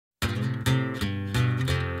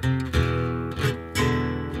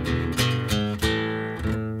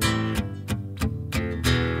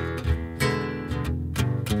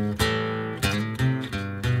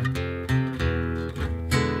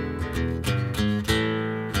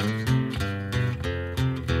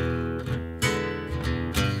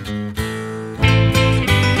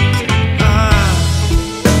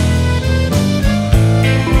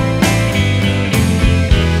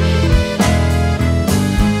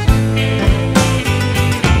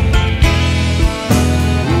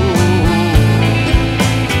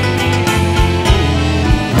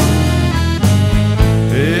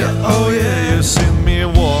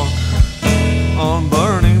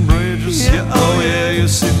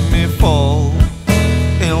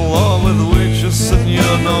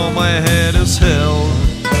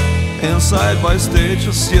side by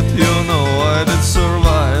stages, yet you know I did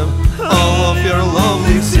survive all of your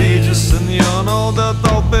lovely stages, and you know that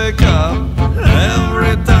I'll pick up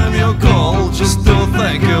every time you call, just to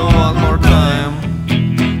thank you one more time.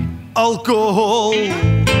 Alcohol.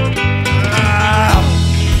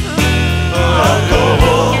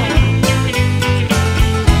 Alcohol.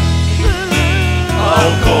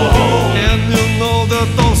 Alcohol. And you know that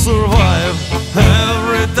I'll survive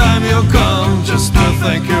every time you come, just to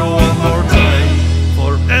thank you one more time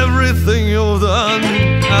for everything you've done.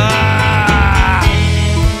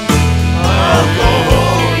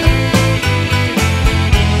 Alcohol.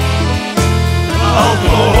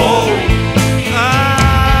 Alcohol.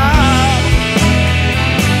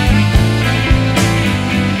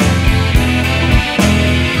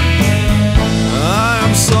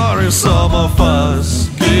 I'm sorry some of us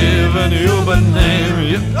given you bad name,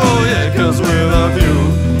 yeah, oh yeah, cause without you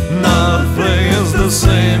nothing is the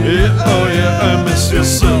same, yeah, oh yeah, I miss you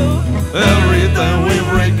so. Every time we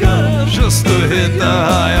break up, just to hit a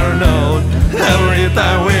higher note, every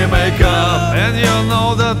time we make up, and you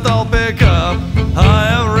know that I'll pick up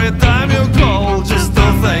every time you call, just to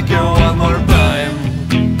thank you one more time.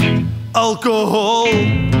 Alcohol.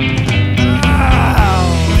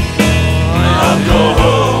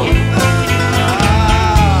 Alcohol.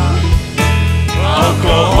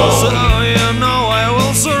 Alcohol. So you know I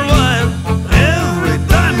will survive every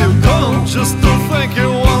time you call, just to thank you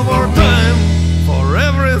one more time for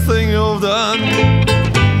everything you've done.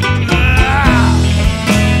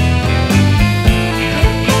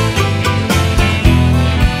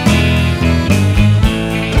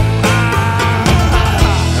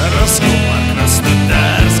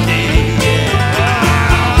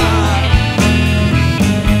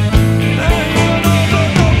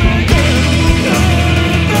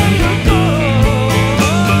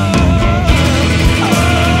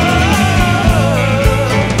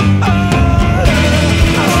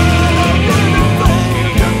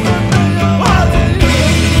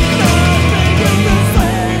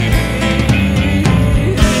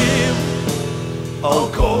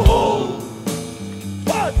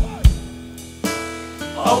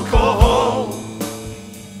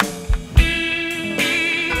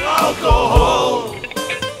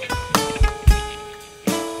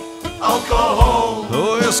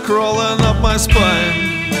 Crawling up my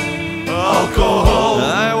spine. Alcohol.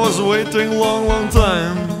 I was waiting long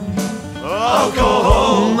time.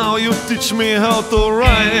 Alcohol. Now you teach me how to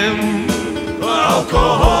rhyme.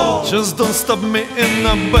 Alcohol. Just don't stop me in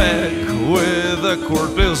the back with a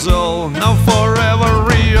cortisol. Now forever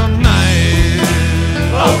reunite.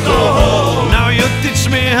 Alcohol. Now you teach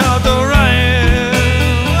me how to rhyme.